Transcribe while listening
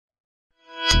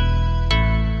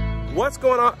What's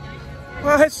going on?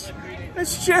 Well, it's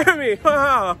Jeremy.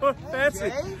 Wow, fancy.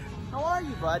 Jay, how are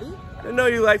you, buddy? I didn't know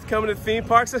you liked coming to theme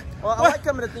parks. Well, I like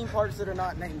coming to theme parks that are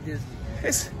not named Disney.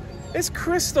 It's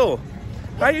Crystal.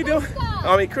 How you doing?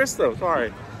 I mean, Krista,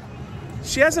 sorry.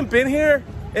 She hasn't been here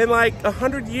in like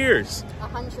 100 years.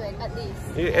 100 at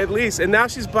least. At least, and now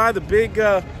she's by the big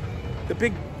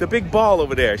ball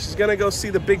over there. She's gonna go see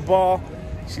the big ball.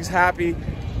 She's happy,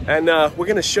 and we're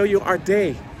gonna show you our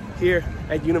day here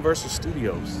at Universal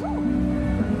Studios.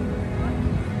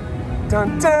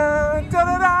 Dun, dun, dun,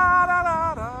 dun, dun,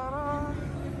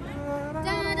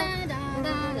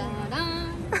 dun,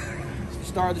 dun.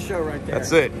 Star of the show right there.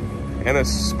 That's it. And a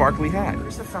sparkly hat.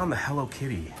 Krista found the Hello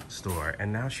Kitty store,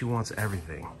 and now she wants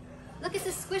everything. Look, it's a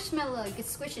squishmallow. You can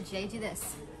squish it, Jay. Do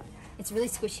this. It's really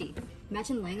squishy.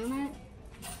 Imagine laying on that.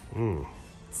 Mmm.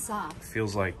 It's soft.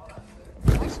 Feels like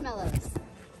Marshmallows.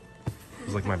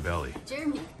 Feels like my belly.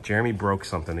 Jeremy. Jeremy broke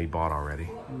something he bought already.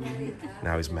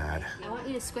 Now he's mad. I want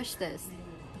you to squish this.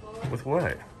 With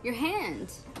what? Your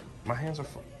hand. My hands are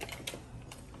full.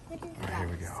 Alright, here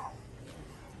we go.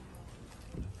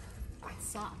 It's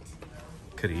soft.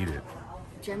 Could eat it.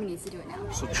 Jeremy needs to do it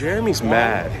now. So Jeremy's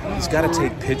mad. He's got to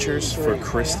take pictures for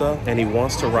Krista, and he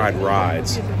wants to ride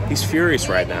rides. He's furious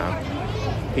right now.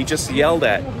 He just yelled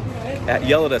at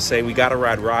us saying we got to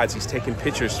ride rides. He's taking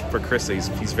pictures for Krista.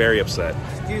 He's very upset.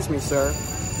 Excuse me, sir.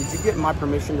 Did you get my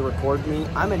permission to record me?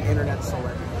 I'm an internet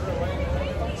celebrity.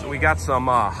 So we got some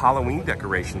Halloween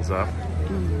decorations up.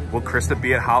 Will Krista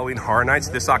be at Halloween Horror Nights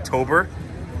this October?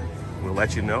 We'll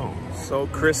let you know. So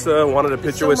Krista wanted a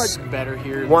picture with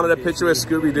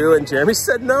Scooby-Doo, and Jeremy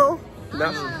said no.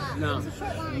 No,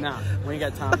 we ain't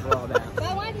got time for all that.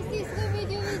 I want to see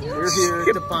Scooby-Doo. We're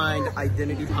here to find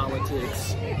identity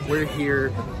politics. We're here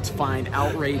to find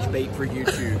outrage bait for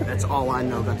YouTube. That's all I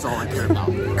know. That's all I care about.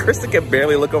 Krista can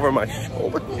barely look over my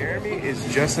shoulder. Jeremy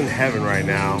is just in heaven right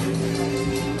now.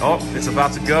 Oh, it's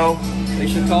about to go. They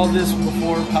should call this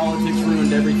before politics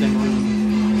ruined everything.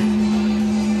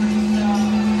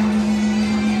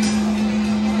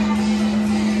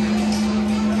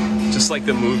 Just like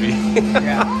the movie.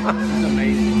 Yeah, it's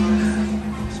amazing.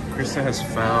 So Krista has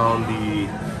found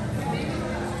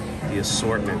the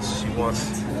assortments. She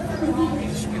wants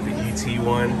the E.T.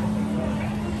 one.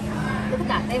 Look at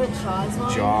that. They have a Jaws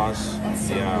one. Jaws. That's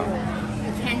so yeah. cool.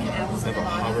 The candy apples They at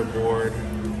have the a bottom. hoverboard.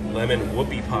 Lemon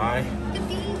whoopie pie. Look at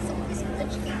these. Some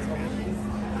rich cakes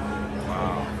around.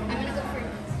 Wow. I'm gonna go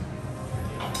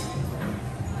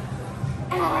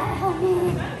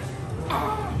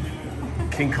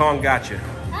for King Kong got you.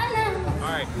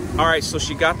 All right, so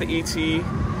she got the ET.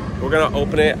 We're gonna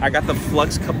open it. I got the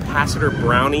flux capacitor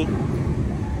brownie.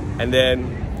 And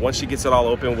then once she gets it all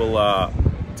open, we'll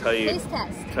tell you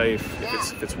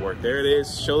if it's worked. There it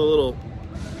is. Show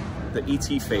the ET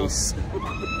face.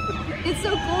 It's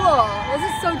so cool. This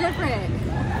is so different.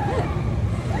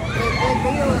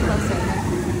 Bring it a little closer.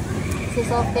 It's his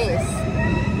whole face.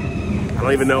 I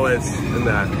don't even know what's in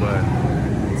that, but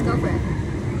Let's go for it.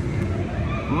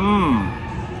 mmm.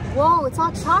 Whoa, it's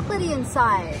all chocolatey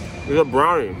inside. It's a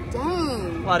brownie.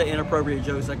 Dang. A lot of inappropriate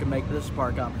jokes I can make this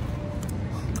spark up.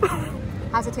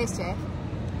 How's it taste, Jay?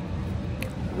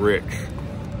 Rich.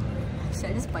 Should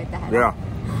I just bite the head Yeah. off?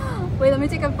 Wait, let me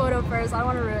take a photo first. I don't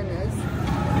want to ruin this.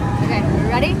 Okay, you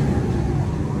ready? I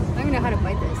don't even know how to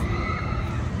bite this.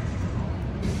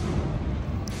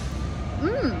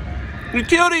 Mmm. You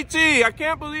killed E.T. I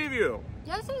can't believe you.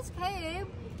 Yes, it's okay.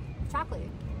 Chocolate.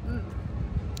 Mm.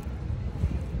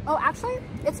 Oh, actually,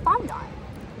 it's fondant.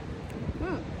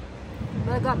 Mmm.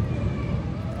 Really good.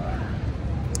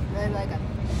 Really, really good.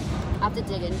 I have to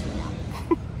dig into it now.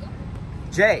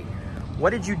 Jay, what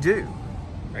did you do?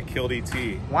 I killed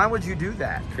E.T. Why would you do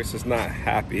that? Chris is not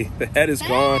happy. The head is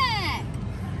gone.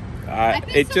 I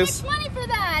paid so much money for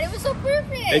that. It was so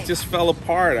perfect. It just fell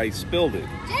apart. I spilled it.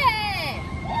 Jay!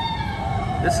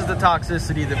 This is the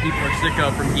toxicity that people are sick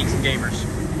of from geeks and gamers.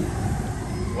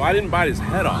 Well, I didn't bite his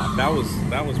head off. That was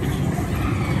what you.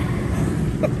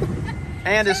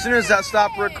 And as soon as I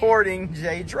stop recording,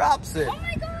 Jay drops it. Oh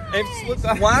my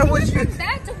god! Why would you? From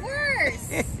bad to worse.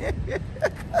 That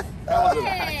was an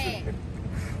Hey. accident.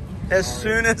 As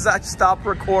soon as I stop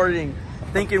recording,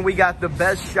 thinking we got the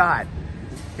best shot,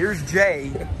 here's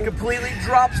Jay, completely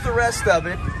drops the rest of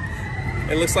it.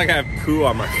 It looks like I have poo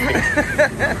on my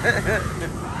face.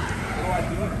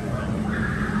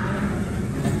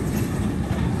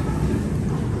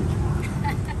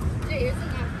 Jay, here's a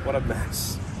napkin. What a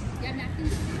mess. You have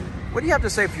napkins? What do you have to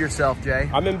say for yourself, Jay?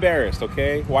 I'm embarrassed,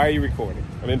 okay? Why are you recording?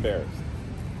 I'm embarrassed.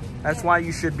 That's why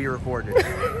you should be recorded.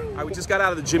 We just got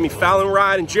out of the Jimmy Fallon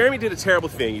ride, and Jeremy did a terrible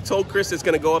thing. He told Krista it's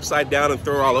gonna go upside down and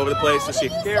throw her all over the place, so she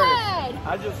scared her.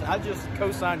 I just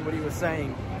co-signed what he was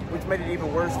saying, which made it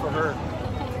even worse for her.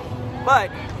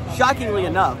 But shockingly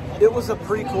enough, it was a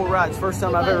pretty cool ride. It's the first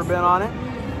time I've ever been on it.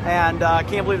 And I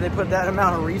can't believe they put that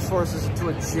amount of resources into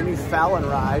a Jimmy Fallon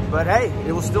ride. But hey,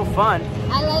 it was still fun.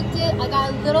 I liked it. I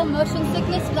got a little motion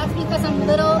sickness, but that's because I'm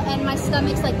little and my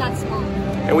stomach's like that small.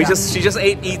 And she just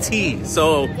ate ET,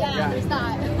 so yeah, there's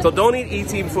that. So don't eat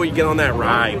ET before you get on that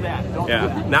ride. Don't do that. Don't do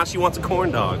that. Now she wants a corn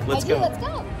dog. Let's go. Let's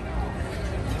go.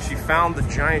 She found the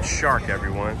giant shark,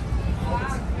 everyone.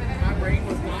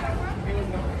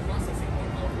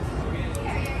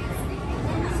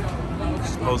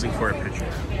 She's posing for a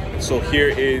picture. So here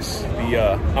is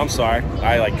the, I'm sorry,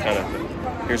 I like kind of,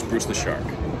 here's Bruce the shark,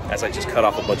 as I just cut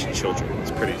off a bunch of children.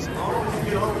 It's pretty easy.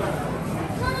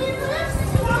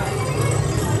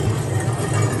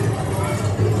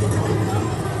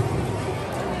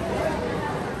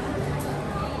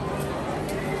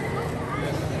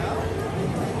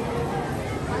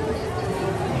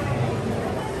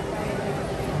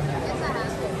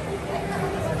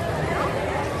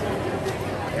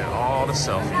 All the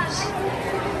selfies.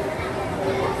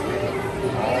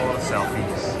 All the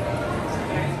selfies.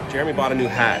 Jeremy bought a new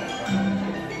hat.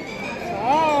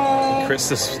 Hey.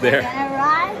 Krista's there. We're gonna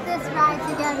ride this ride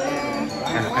together.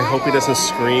 I hope he doesn't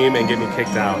scream and get me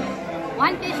kicked out.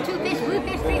 1 fish, 2 fish, 3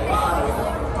 fish, 3 fish.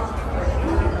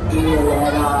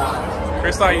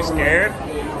 Krista, are you scared?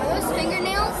 Are those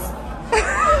fingernails?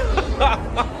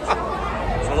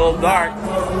 It's a little dark.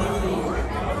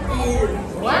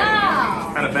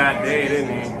 Wow. Had a bad day, didn't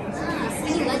he?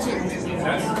 Skinny legend.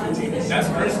 That's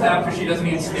Krista after she doesn't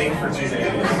eat steak for 2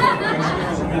 days.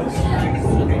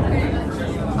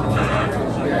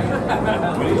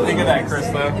 What do you think of that,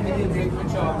 Krista?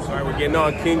 Sorry, we're getting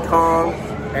on King Kong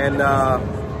and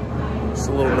just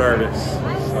a little nervous.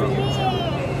 So.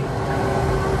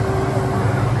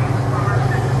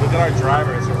 Look at our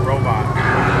driver, it's a robot.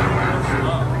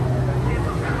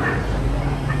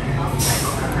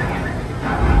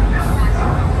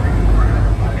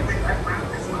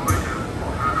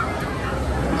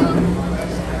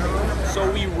 So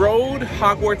we rode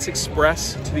Hogwarts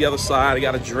Express to the other side. I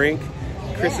got a drink.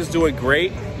 Chris is doing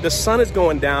great. The sun is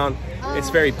going down. It's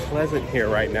very pleasant here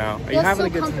right now. Are you having a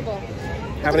good time?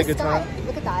 Having a good time?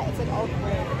 Look at that. It's like all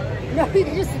gray. No, you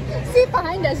can just see it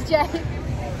behind us, Jay.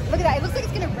 Look at that. It looks like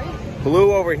it's gonna rain.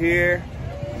 Blue over here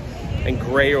and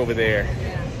gray over there.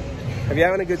 Have you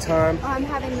having a good time? Oh, I'm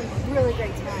having a really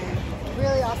great time.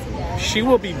 Really awesome day. She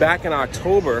will be back in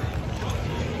October,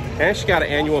 and she got an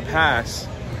annual pass.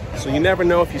 So you never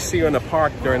know if you see her in the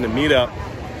park during the meetup.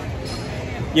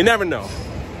 You never know.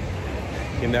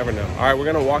 You never know. All right, we're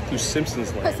gonna walk through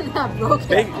Simpsons Land. Wasn't that broken?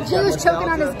 Jay was choking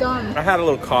on his gum. I had a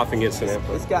little coughing incident.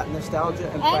 It's got nostalgia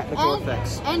and practical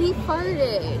effects. And he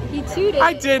farted. He tooted.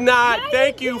 I did not. Yeah,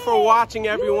 Thank you you did. for watching,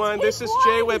 everyone. You This is did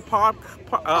Jay twice. with Park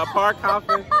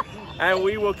Hoppin, and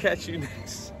we will catch you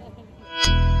next.